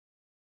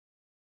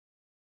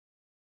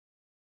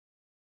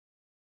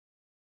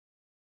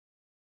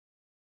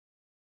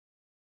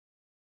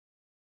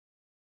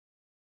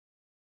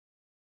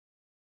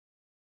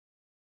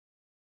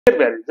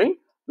we are using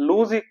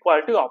loose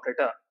equality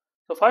operator.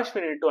 So first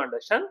we need to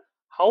understand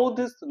how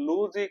this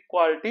loose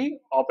equality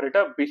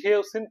operator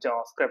behaves in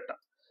JavaScript.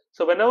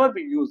 So whenever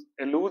we use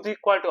a loose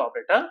equality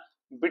operator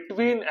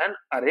between an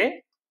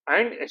array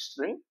and a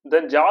string,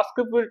 then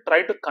JavaScript will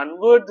try to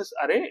convert this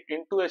array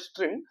into a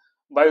string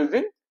by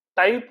using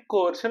type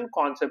coercion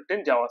concept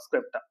in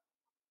JavaScript.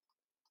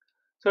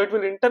 So it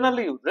will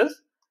internally use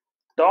this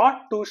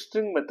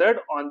 .toString method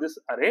on this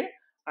array,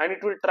 and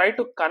it will try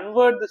to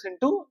convert this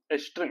into a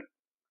string.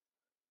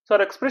 So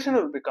our expression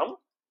will become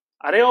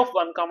array of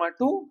 1,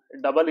 2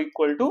 double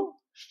equal to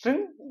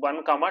string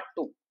 1,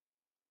 2.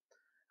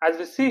 As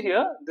we see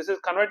here, this is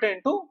converted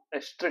into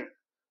a string.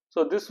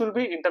 So this will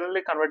be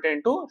internally converted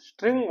into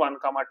string 1,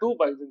 2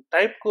 by using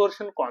type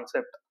coercion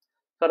concept.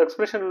 So our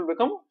expression will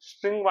become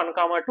string 1,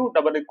 2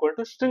 double equal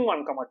to string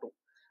 1, 2.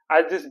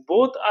 As these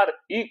both are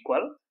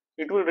equal,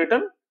 it will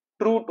return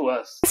true to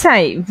us.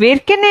 Sai, where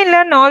can I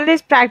learn all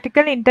these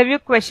practical interview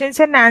questions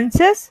and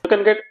answers? You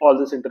can get all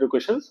these interview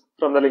questions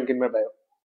from the link in my bio.